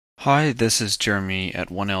Hi, this is Jeremy at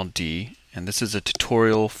 1LD, and this is a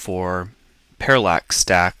tutorial for Parallax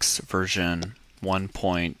Stacks version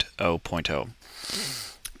 1.0.0.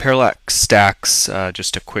 Parallax Stacks,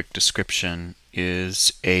 just a quick description,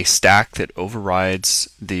 is a stack that overrides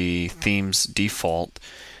the theme's default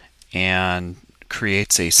and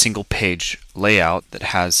creates a single page layout that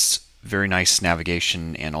has very nice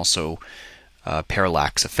navigation and also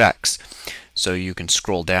parallax effects. So you can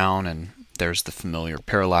scroll down and there's the familiar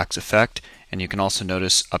parallax effect, and you can also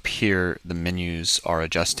notice up here the menus are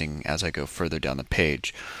adjusting as I go further down the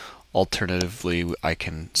page. Alternatively, I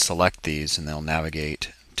can select these and they'll navigate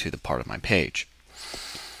to the part of my page.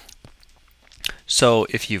 So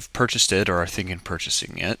if you've purchased it or are thinking of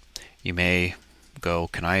purchasing it, you may go,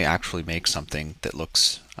 can I actually make something that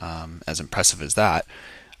looks as impressive as that?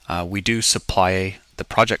 We do supply the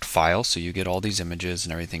project file, so you get all these images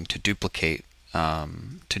and everything to duplicate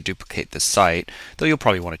the site, though you'll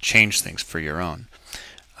probably want to change things for your own.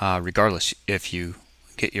 Regardless, if you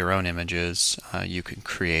get your own images, you can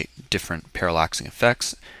create different parallaxing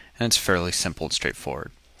effects, and it's fairly simple and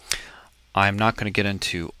straightforward. I'm not going to get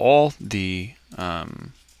into all the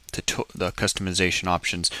customization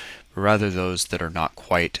options, but rather those that are not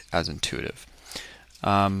quite as intuitive.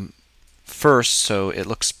 First, so it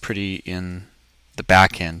looks pretty in the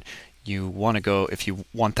back end, you want to go, if you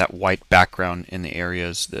want that white background in the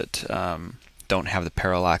areas that don't have the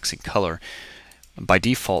parallaxing color, by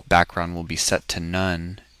default background will be set to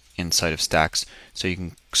none inside of stacks, so you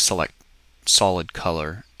can select solid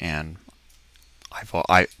color, and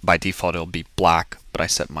by default it'll be black, but I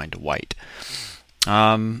set mine to white.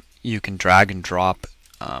 You can drag and drop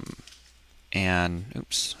and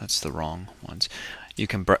oops, that's the wrong ones. You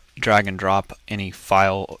can drag and drop any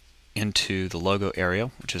file into the logo area,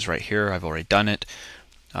 which is right here. I've already done it,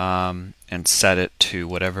 and set it to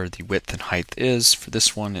whatever the width and height is. For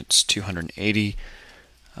this one, it's 280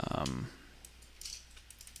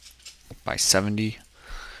 by 70.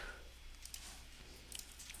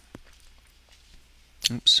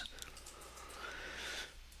 Oops.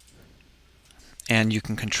 And you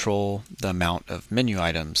can control the amount of menu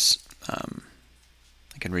items.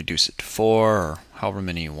 I can reduce it to 4 or however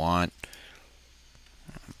many you want.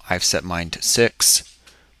 I've set mine to 6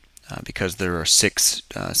 because there are 6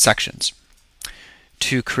 sections.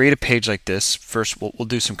 To create a page like this, first we'll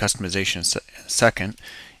do some customization in a second.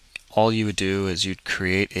 All you would do is you'd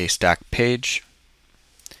create a stack page.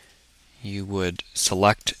 You would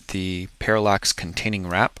select the parallax containing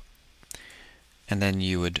wrap, and then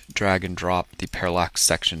you would drag and drop the parallax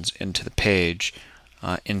sections into the page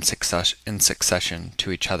in succession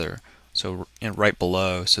to each other. So right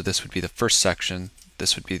below, so this would be the first section.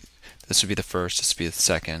 This would be the first, this would be the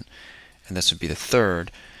second, and this would be the third.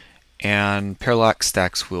 And parallax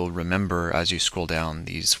stacks will remember as you scroll down,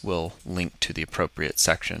 these will link to the appropriate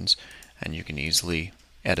sections, and you can easily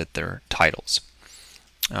edit their titles.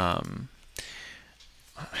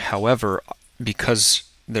 However, because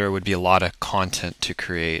there would be a lot of content to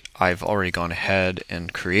create, I've already gone ahead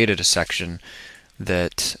and created a section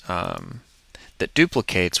that that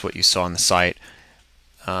duplicates what you saw on the site.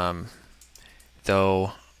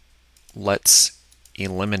 Though let's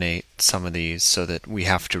eliminate some of these so that we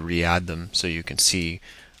have to re-add them so you can see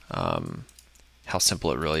how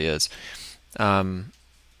simple it really is. I'm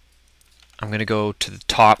going to go to the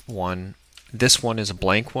top one. This one is a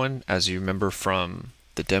blank one, as you remember from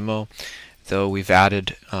the demo, though we've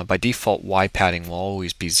added by default Y padding will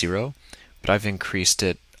always be 0, but I've increased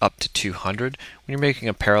it up to 200. When you're making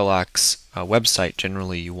a parallax website,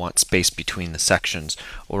 generally you want space between the sections,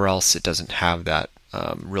 or else it doesn't have that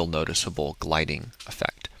real noticeable gliding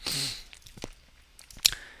effect.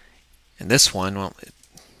 In this one, well,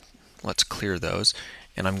 let's clear those,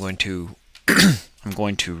 and I'm going to I'm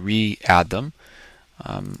going to re-add them.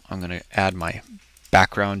 I'm going to add my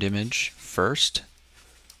background image first,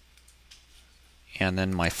 and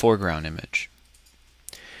then my foreground image.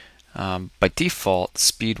 By default,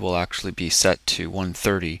 speed will actually be set to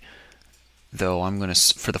 130, though I'm going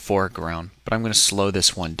to, for the foreground, but I'm going to slow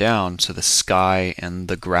this one down so the sky and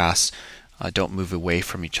the grass don't move away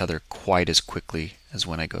from each other quite as quickly as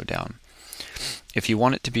when I go down. If you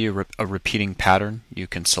want it to be a repeating pattern, you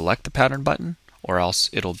can select the pattern button, or else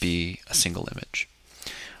it'll be a single image.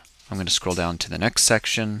 I'm going to scroll down to the next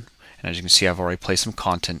section, and as you can see, I've already placed some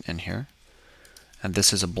content in here. And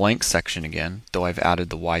this is a blank section again, though I've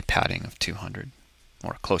added the Y padding of 200,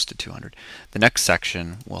 or close to 200. The next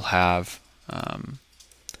section will have,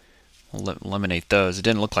 we'll eliminate those. It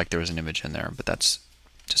didn't look like there was an image in there, but that's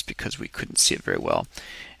just because we couldn't see it very well.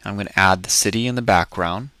 And I'm going to add the city in the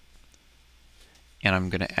background, and I'm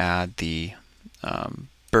going to add the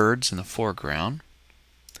birds in the foreground.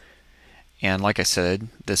 And like I said,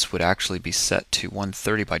 this would actually be set to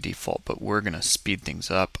 130 by default, but we're going to speed things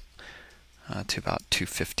up to about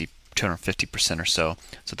 250% or so.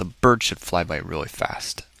 So the bird should fly by really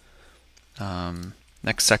fast.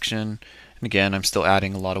 Next section, and again, I'm still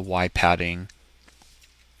adding a lot of Y padding.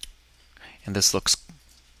 And this looks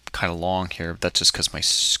kind of long here. That's just because my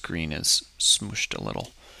screen is smooshed a little.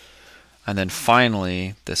 And then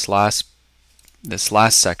finally, this last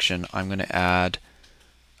section, I'm going to add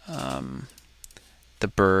the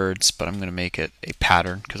birds, but I'm going to make it a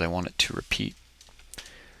pattern because I want it to repeat.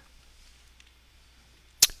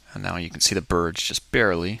 And now you can see the birds just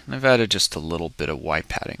barely, and I've added just a little bit of Y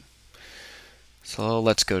padding. So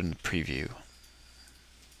let's go to the preview.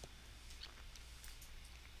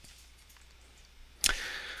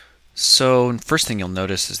 So first thing you'll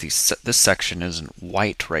notice is this section isn't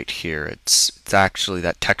white right here. It's actually,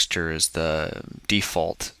 that texture is the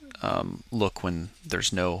default look when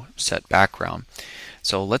there's no set background.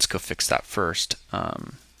 So let's go fix that first.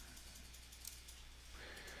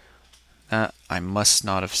 I must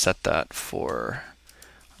not have set that for,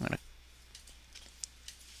 I'm going to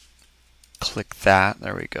click that,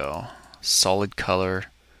 there we go, solid color.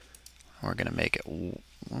 We're going to make it,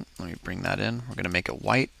 let me bring that in, we're going to make it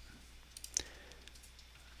white.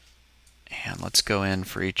 And let's go in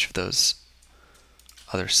for each of those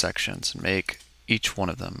other sections and make each one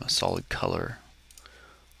of them a solid color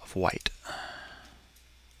of white.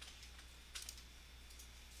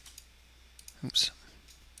 Oops.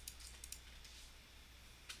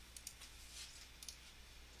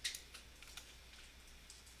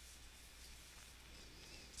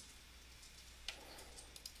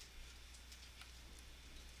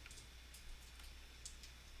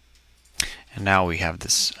 And now we have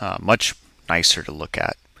this much nicer to look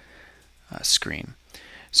at screen.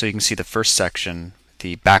 So you can see the first section,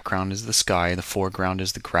 the background is the sky, the foreground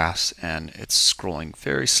is the grass, and it's scrolling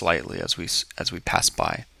very slightly as we pass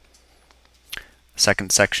by. The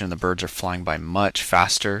second section, the birds are flying by much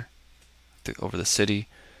faster over the city,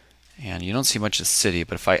 and you don't see much of the city,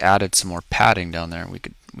 but if I added some more padding down there,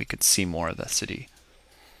 we could see more of the city.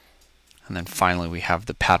 And then finally we have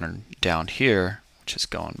the pattern down here, which is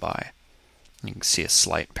going by. You can see a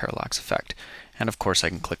slight parallax effect. And of course I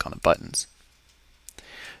can click on the buttons.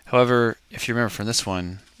 However, if you remember from this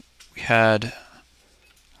one, we had,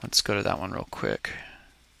 let's go to that one real quick.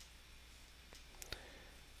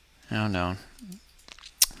 Oh no,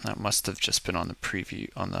 that must have just been on the preview,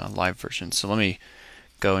 on the live version. So let me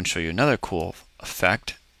go and show you another cool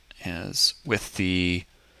effect. Is with the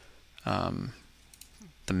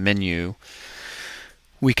menu,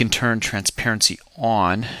 we can turn transparency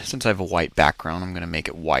on. Since I have a white background, I'm going to make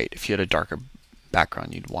it white. If you had a darker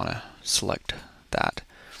background, you'd want to select that.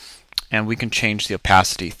 And we can change the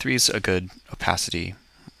opacity. 3 is a good opacity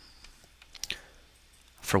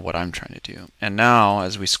for what I'm trying to do. And now,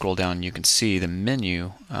 as we scroll down, you can see the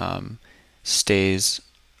menu stays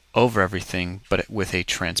over everything, but with a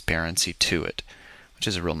transparency to it, which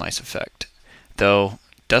is a real nice effect. Though,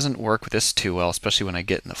 it doesn't work with this too well, especially when I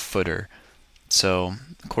get in the footer. So,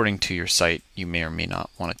 according to your site, you may or may not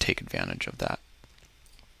want to take advantage of that.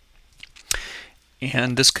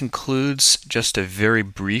 And this concludes just a very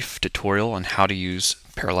brief tutorial on how to use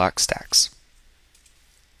parallax stacks.